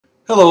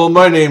Hello,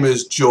 my name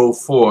is Joe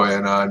Foy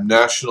and I'm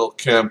National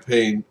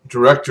Campaign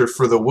Director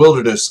for the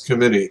Wilderness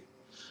Committee.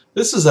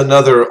 This is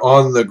another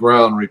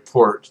on-the-ground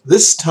report,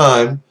 this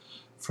time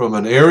from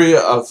an area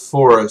of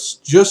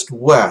forest just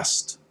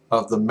west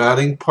of the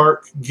Manning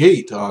Park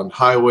Gate on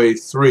Highway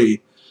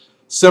 3,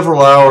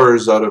 several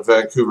hours out of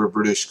Vancouver,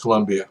 British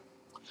Columbia.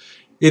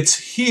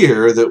 It's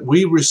here that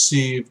we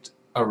received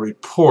a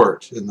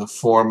report in the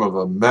form of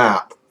a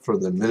map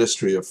from the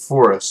Ministry of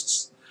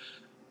Forests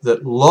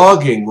that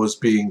logging was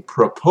being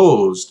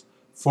proposed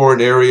for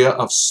an area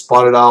of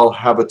spotted owl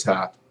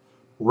habitat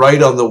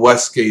right on the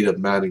west gate of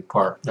Manning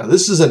Park. Now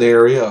this is an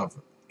area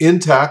of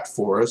intact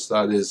forest,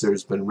 that is,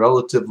 there's been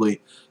relatively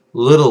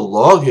little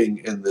logging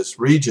in this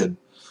region.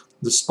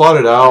 The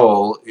spotted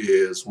owl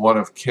is one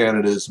of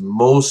Canada's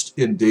most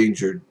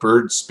endangered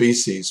bird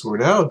species. We're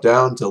now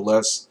down to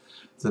less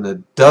than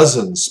a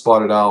dozen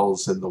spotted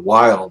owls in the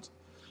wild.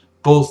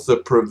 Both the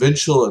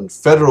provincial and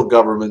federal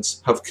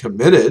governments have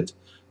committed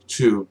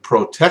to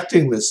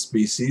protecting this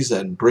species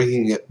and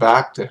bringing it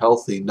back to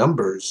healthy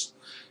numbers,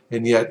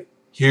 and yet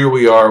here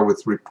we are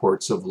with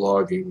reports of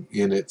logging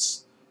in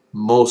its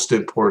most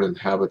important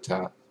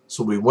habitat.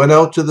 So we went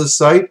out to the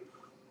site.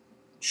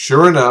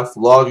 Sure enough,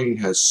 logging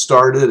has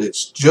started.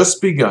 It's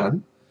just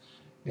begun,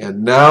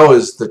 and now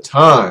is the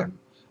time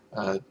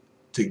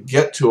to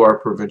get to our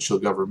provincial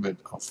government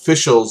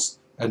officials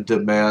and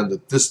demand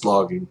that this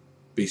logging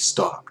be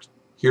stopped.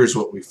 Here's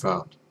what we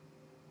found.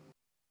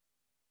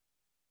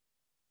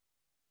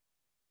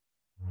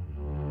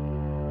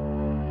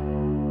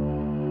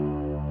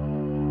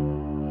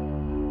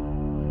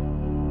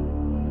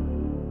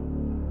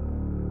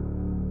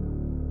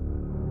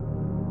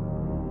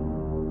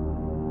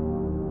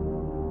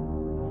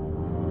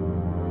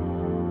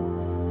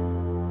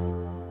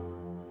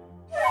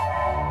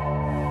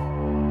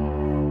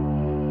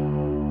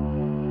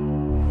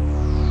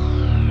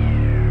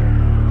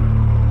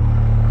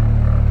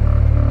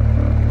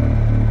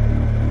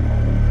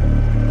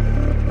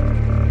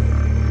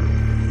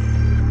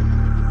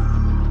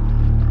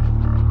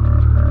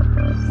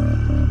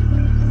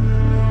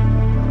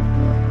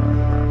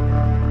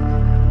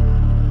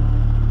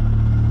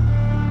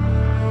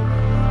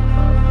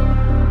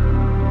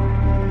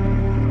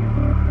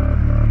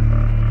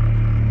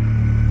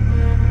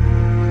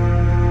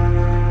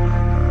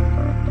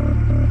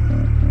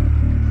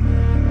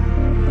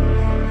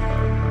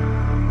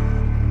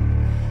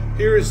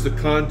 Here is the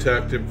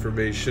contact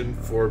information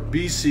for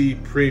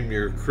BC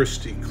Premier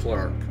Christy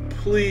Clark.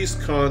 Please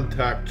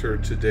contact her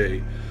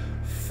today.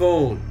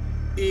 Phone,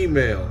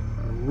 email,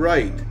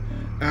 write.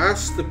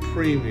 Ask the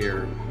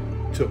Premier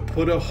to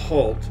put a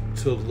halt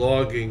to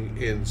logging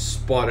in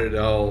spotted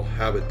owl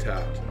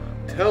habitat.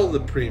 Tell the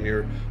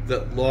Premier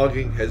that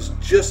logging has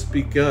just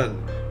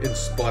begun in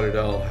spotted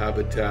owl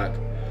habitat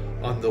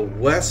on the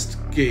west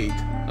gate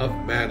of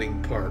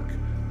Manning Park.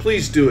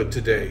 Please do it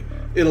today.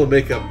 It'll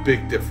make a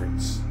big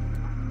difference.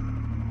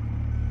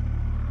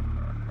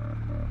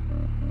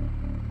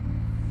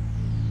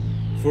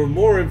 For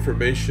more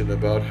information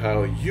about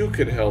how you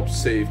can help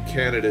save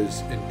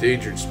Canada's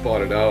endangered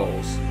spotted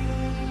owls,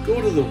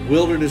 go to the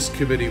Wilderness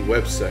Committee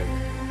website.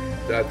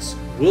 That's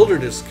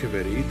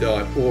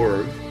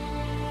wildernesscommittee.org,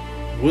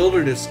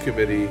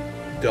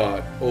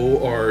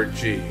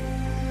 wildernesscommittee.org.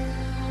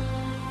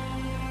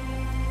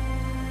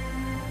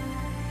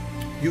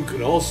 You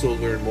can also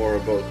learn more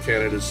about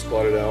Canada's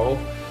spotted owl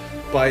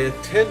by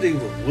attending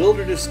the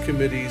Wilderness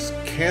Committee's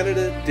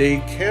Canada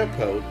Day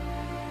Campout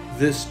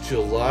this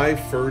July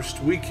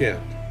 1st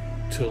weekend.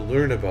 To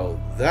learn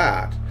about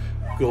that,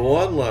 go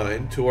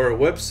online to our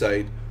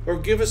website or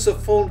give us a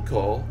phone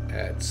call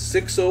at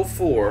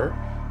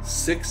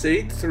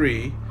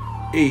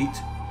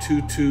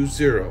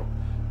 604-683-8220.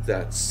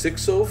 That's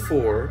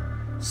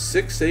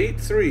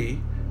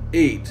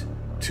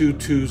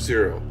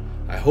 604-683-8220.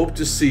 I hope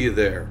to see you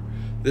there.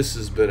 This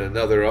has been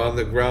another On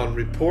the Ground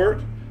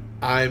report.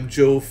 I'm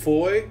Joe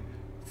Foy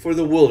for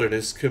the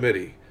Wilderness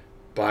Committee.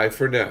 Bye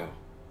for now.